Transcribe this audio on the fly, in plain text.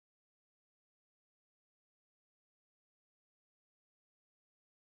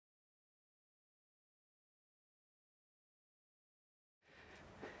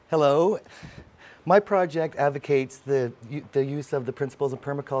Hello. My project advocates the use of the principles of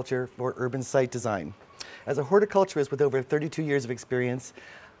permaculture for urban site design. As a horticulturist with over 32 years of experience,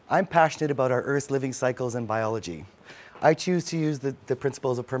 I'm passionate about our Earth's living cycles and biology. I choose to use the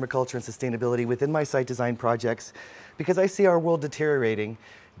principles of permaculture and sustainability within my site design projects because I see our world deteriorating,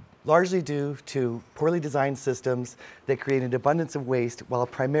 largely due to poorly designed systems that create an abundance of waste while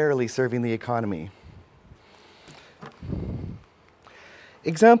primarily serving the economy.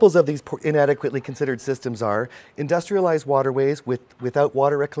 Examples of these inadequately considered systems are industrialized waterways without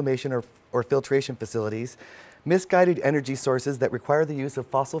water reclamation or filtration facilities, misguided energy sources that require the use of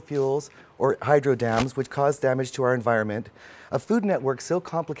fossil fuels or hydro dams which cause damage to our environment, a food network so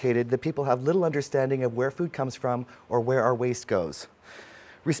complicated that people have little understanding of where food comes from or where our waste goes.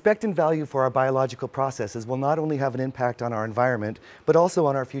 Respect and value for our biological processes will not only have an impact on our environment, but also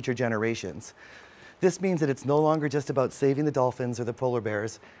on our future generations. This means that it's no longer just about saving the dolphins or the polar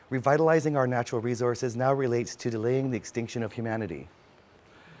bears. Revitalizing our natural resources now relates to delaying the extinction of humanity.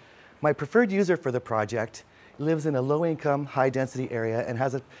 My preferred user for the project lives in a low-income, high-density area and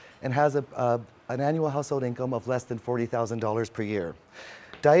has an annual household income of less than $40,000 per year.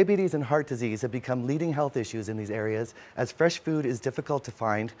 Diabetes and heart disease have become leading health issues in these areas as fresh food is difficult to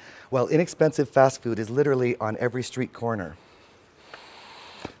find, while inexpensive fast food is literally on every street corner.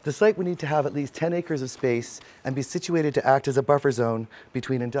 The site would need to have at least 10 acres of space and be situated to act as a buffer zone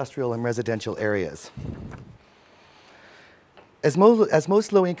between industrial and residential areas. As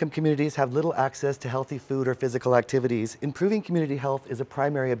most low-income communities have little access to healthy food or physical activities, improving community health is a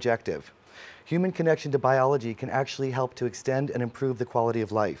primary objective. Human connection to biology can actually help to extend and improve the quality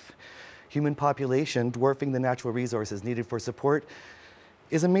of life. Human population dwarfing the natural resources needed for support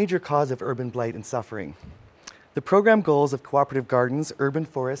is a major cause of urban blight and suffering. The program goals of Cooperative Gardens, Urban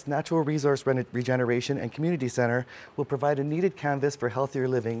Forest, Natural Resource Regeneration, and Community Center will provide a needed canvas for healthier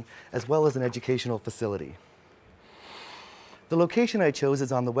living as well as an educational facility. The location I chose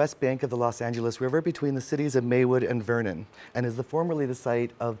is on the west bank of the Los Angeles River between the cities of Maywood and Vernon, and is formerly the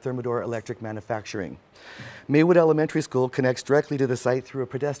site of Thermador Electric Manufacturing. Maywood Elementary School connects directly to the site through a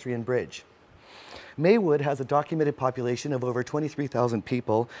pedestrian bridge. Maywood has a documented population of over 23,000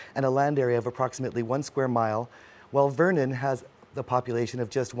 people and a land area of approximately 1 square mile, while Vernon has the population of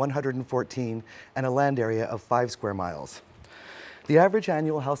just 114 and a land area of 5 square miles. The average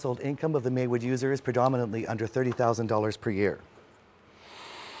annual household income of the Maywood user is predominantly under $30,000 per year.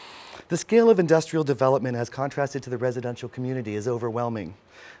 The scale of industrial development as contrasted to the residential community is overwhelming.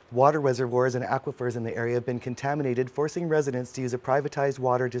 Water reservoirs and aquifers in the area have been contaminated, forcing residents to use a privatized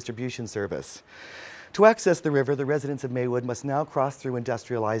water distribution service. To access the river, the residents of Maywood must now cross through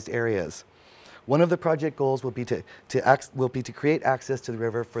industrialized areas. One of the project goals will be to create access to the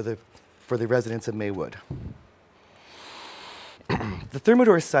river for the residents of Maywood. The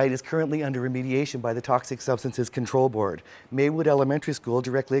Thermidor site is currently under remediation by the Toxic Substances Control Board. Maywood Elementary School,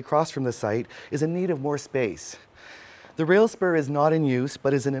 directly across from the site, is in need of more space. The rail spur is not in use,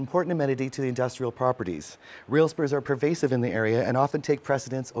 but is an important amenity to the industrial properties. Rail spurs are pervasive in the area and often take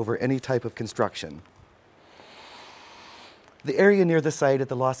precedence over any type of construction. The area near the site at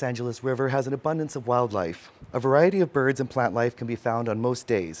the Los Angeles River has an abundance of wildlife. A variety of birds and plant life can be found on most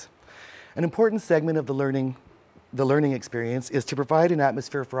days. An important segment of the learning experience is to provide an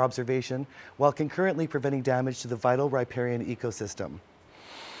atmosphere for observation while concurrently preventing damage to the vital riparian ecosystem.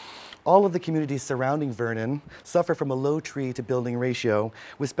 All of the communities surrounding Vernon suffer from a low tree to building ratio,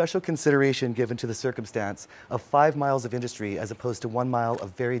 with special consideration given to the circumstance of 5 miles of industry as opposed to 1 mile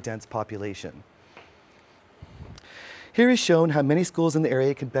of very dense population. Here is shown how many schools in the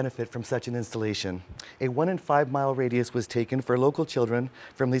area can benefit from such an installation. A 1 in 5 mile radius was taken for local children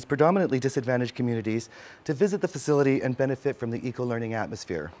from these predominantly disadvantaged communities to visit the facility and benefit from the eco-learning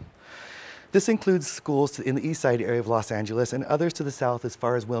atmosphere. This includes schools in the east side area of Los Angeles and others to the south as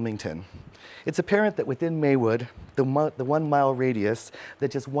far as Wilmington. It's apparent that within Maywood, the 1 mile radius,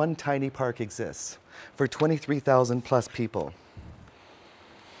 that just one tiny park exists for 23,000 plus people.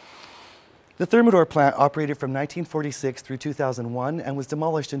 The Thermidor Plant operated from 1946 through 2001 and was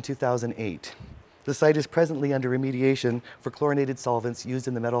demolished in 2008. The site is presently under remediation for chlorinated solvents used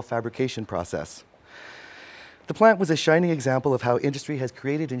in the metal fabrication process. The plant was a shining example of how industry has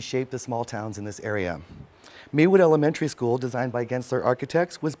created and shaped the small towns in this area. Maywood Elementary School, designed by Gensler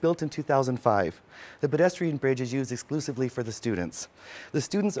Architects, was built in 2005. The pedestrian bridge is used exclusively for the students. The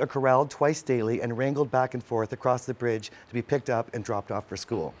students are corralled twice daily and wrangled back and forth across the bridge to be picked up and dropped off for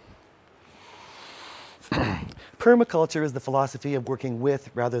school. Permaculture is the philosophy of working with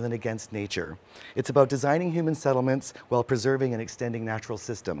rather than against nature. It's about designing human settlements while preserving and extending natural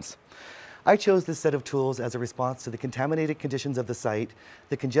systems. I chose this set of tools as a response to the contaminated conditions of the site,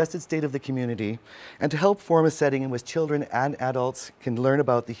 the congested state of the community, and to help form a setting in which children and adults can learn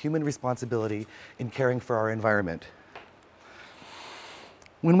about the human responsibility in caring for our environment.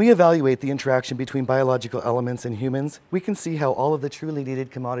 When we evaluate the interaction between biological elements and humans, we can see how all of the truly needed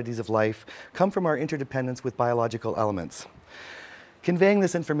commodities of life come from our interdependence with biological elements. Conveying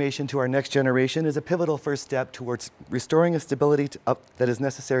this information to our next generation is a pivotal first step towards restoring a stability that is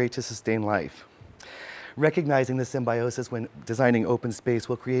necessary to sustain life. Recognizing the symbiosis when designing open space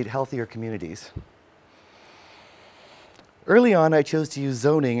will create healthier communities. Early on, I chose to use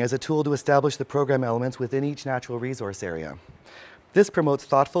zoning as a tool to establish the program elements within each natural resource area. This promotes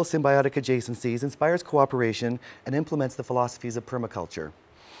thoughtful symbiotic adjacencies, inspires cooperation, and implements the philosophies of permaculture.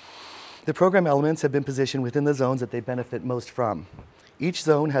 The program elements have been positioned within the zones that they benefit most from. Each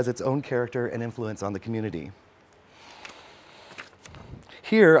zone has its own character and influence on the community.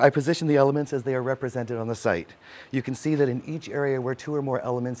 Here, I position the elements as they are represented on the site. You can see that in each area where two or more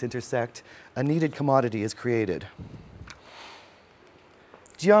elements intersect, a needed commodity is created.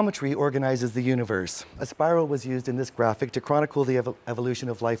 Geometry organizes the universe. A spiral was used in this graphic to chronicle the evolution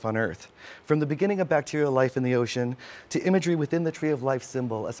of life on Earth. From the beginning of bacterial life in the ocean to imagery within the Tree of Life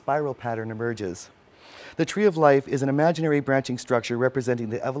symbol, a spiral pattern emerges. The Tree of Life is an imaginary branching structure representing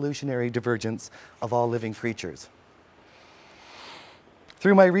the evolutionary divergence of all living creatures.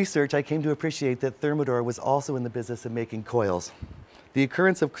 Through my research, I came to appreciate that Thermidor was also in the business of making coils. The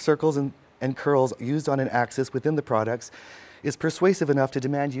occurrence of circles and curls used on an axis within the products is persuasive enough to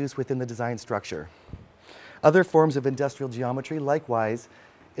demand use within the design structure. Other forms of industrial geometry, likewise,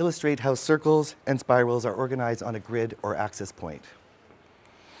 illustrate how circles and spirals are organized on a grid or axis point.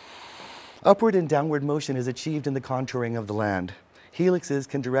 Upward and downward motion is achieved in the contouring of the land. Helixes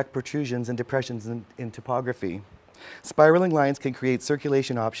can direct protrusions and depressions in topography. Spiraling lines can create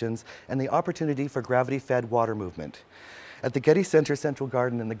circulation options and the opportunity for gravity-fed water movement. At the Getty Center Central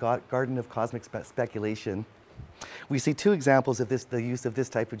Garden in the Garden of Cosmic Speculation, we see two examples of the use of this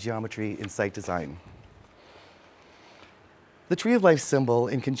type of geometry in site design. The Tree of Life symbol,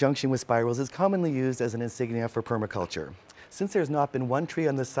 in conjunction with spirals, is commonly used as an insignia for permaculture. Since there's not been one tree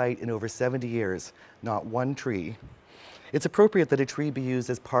on the site in over 70 years, not one tree, it's appropriate that a tree be used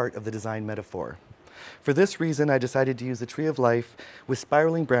as part of the design metaphor. For this reason, I decided to use the Tree of Life with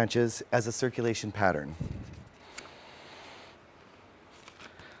spiraling branches as a circulation pattern.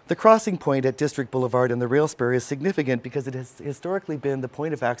 The crossing point at District Blvd and the rail spur is significant because it has historically been the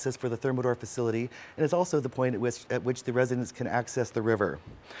point of access for the Thermidor facility and is also the point at which the residents can access the river.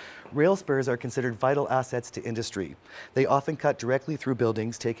 Rail spurs are considered vital assets to industry. They often cut directly through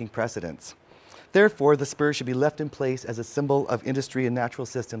buildings, taking precedence. Therefore, the spur should be left in place as a symbol of industry and natural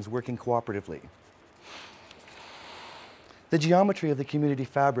systems working cooperatively. The geometry of the community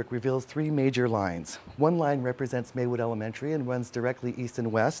fabric reveals three major lines. One line represents Maywood Elementary and runs directly east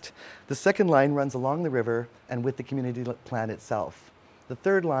and west. The second line runs along the river and with the community plant itself. The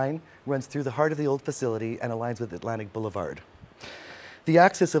third line runs through the heart of the old facility and aligns with Atlantic Boulevard. The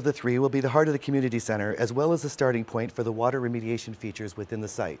axis of the three will be the heart of the community center, as well as the starting point for the water remediation features within the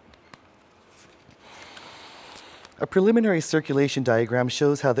site. A preliminary circulation diagram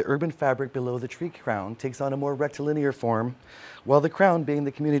shows how the urban fabric below the tree crown takes on a more rectilinear form, while the crown, being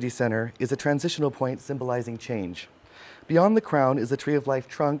the community center, is a transitional point symbolizing change. Beyond the crown is the Tree of Life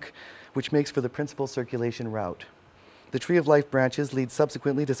trunk, which makes for the principal circulation route. The Tree of Life branches lead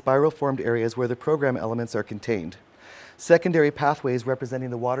subsequently to spiral-formed areas where the program elements are contained. Secondary pathways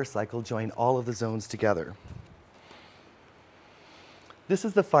representing the water cycle join all of the zones together. This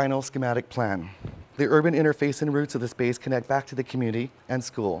is the final schematic plan. The urban interface and routes of the space connect back to the community and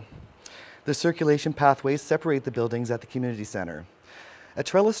school. The circulation pathways separate the buildings at the community center. A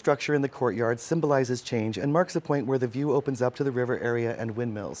trellis structure in the courtyard symbolizes change and marks a point where the view opens up to the river area and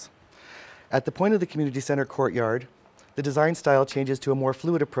windmills. At the point of the community center courtyard, the design style changes to a more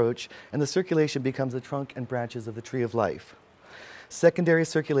fluid approach and the circulation becomes the trunk and branches of the Tree of Life. Secondary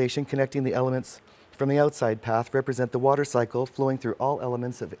circulation connecting the elements from the outside path represent the water cycle flowing through all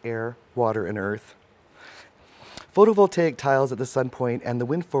elements of air, water, and earth. Photovoltaic tiles at the sun point and the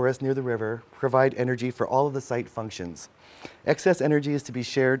wind forest near the river provide energy for all of the site functions. Excess energy is to be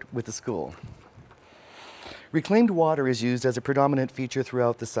shared with the school. Reclaimed water is used as a predominant feature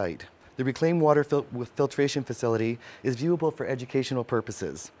throughout the site. The reclaimed water filtration facility is viewable for educational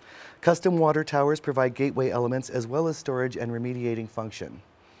purposes. Custom water towers provide gateway elements as well as storage and remediating function.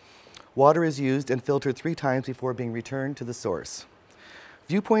 Water is used and filtered 3 times before being returned to the source.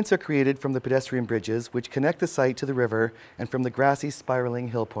 Viewpoints are created from the pedestrian bridges, which connect the site to the river and from the grassy spiraling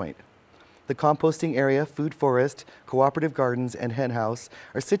hill point. The composting area, food forest, cooperative gardens, and hen house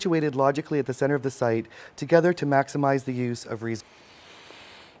are situated logically at the center of the site, together to maximize the use of resources.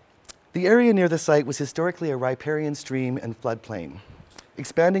 The area near the site was historically a riparian stream and floodplain.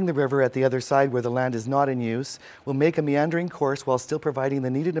 Expanding the river at the other side where the land is not in use will make a meandering course while still providing the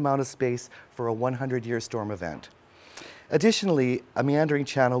needed amount of space for a 100-year storm event. Additionally, a meandering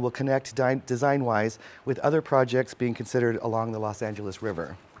channel will connect design-wise with other projects being considered along the Los Angeles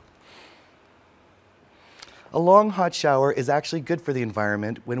River. A long hot shower is actually good for the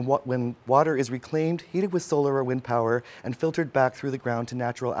environment when water is reclaimed, heated with solar or wind power, and filtered back through the ground to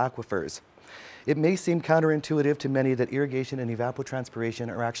natural aquifers. It may seem counterintuitive to many that irrigation and evapotranspiration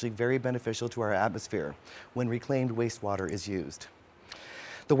are actually very beneficial to our atmosphere when reclaimed wastewater is used.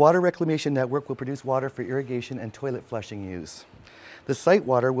 The Water Reclamation Network will produce water for irrigation and toilet flushing use. The site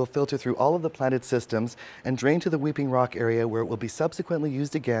water will filter through all of the planted systems and drain to the Weeping Rock area, where it will be subsequently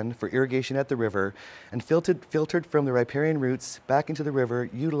used again for irrigation at the river and filtered from the riparian roots back into the river,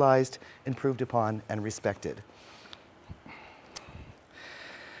 utilized, improved upon, and respected.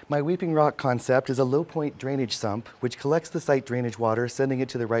 My Weeping Rock concept is a low-point drainage sump which collects the site drainage water, sending it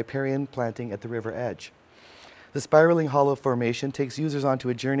to the riparian planting at the river edge. The spiraling hollow formation takes users onto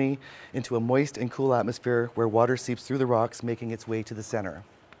a journey into a moist and cool atmosphere where water seeps through the rocks, making its way to the center.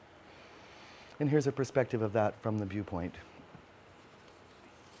 And here's a perspective of that from the viewpoint.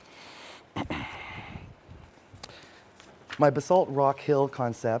 My Basalt Rock Hill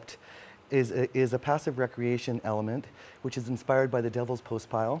concept is a passive recreation element which is inspired by the Devil's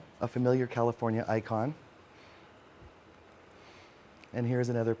Postpile, a familiar California icon. And here's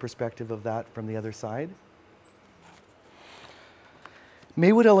another perspective of that from the other side.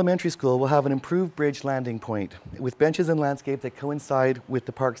 Maywood Elementary School will have an improved bridge landing point with benches and landscape that coincide with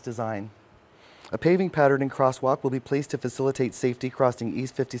the park's design. A paving pattern and crosswalk will be placed to facilitate safety crossing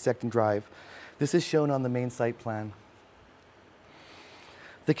East 52nd Drive. This is shown on the main site plan.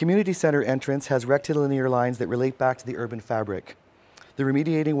 The community center entrance has rectilinear lines that relate back to the urban fabric. The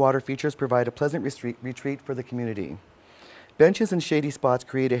remediating water features provide a pleasant retreat for the community. Benches and shady spots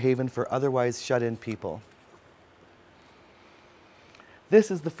create a haven for otherwise shut-in people. This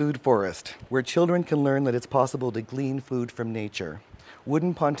is the food forest, where children can learn that it's possible to glean food from nature.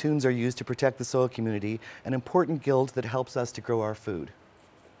 Wooden pontoons are used to protect the soil community, an important guild that helps us to grow our food.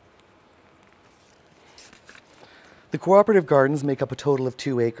 The Cooperative Gardens make up a total of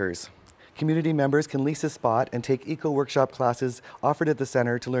 2 acres. Community members can lease a spot and take eco-workshop classes offered at the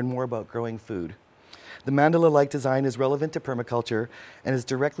center to learn more about growing food. The mandala-like design is relevant to permaculture and is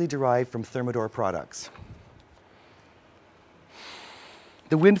directly derived from Thermidor products.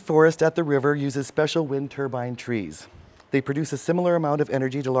 The wind forest at the river uses special wind turbine trees. They produce a similar amount of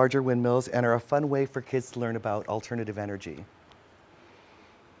energy to larger windmills and are a fun way for kids to learn about alternative energy.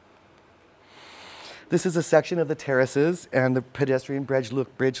 This is a section of the terraces and the pedestrian bridge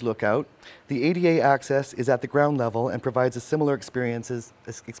lookout. The ADA access is at the ground level and provides a similar experience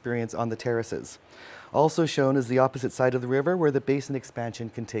on the terraces. Also shown is the opposite side of the river where the basin expansion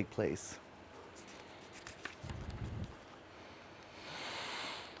can take place.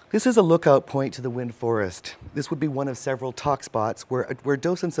 This is a lookout point to the wind forest. This would be one of several talk spots where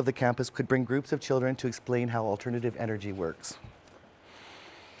docents of the campus could bring groups of children to explain how alternative energy works.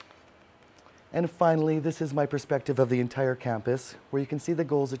 And finally, this is my perspective of the entire campus, where you can see the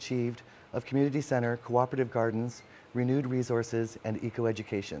goals achieved of community center, cooperative gardens, renewed resources, and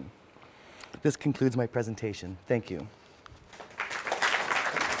eco-education. This concludes my presentation. Thank you.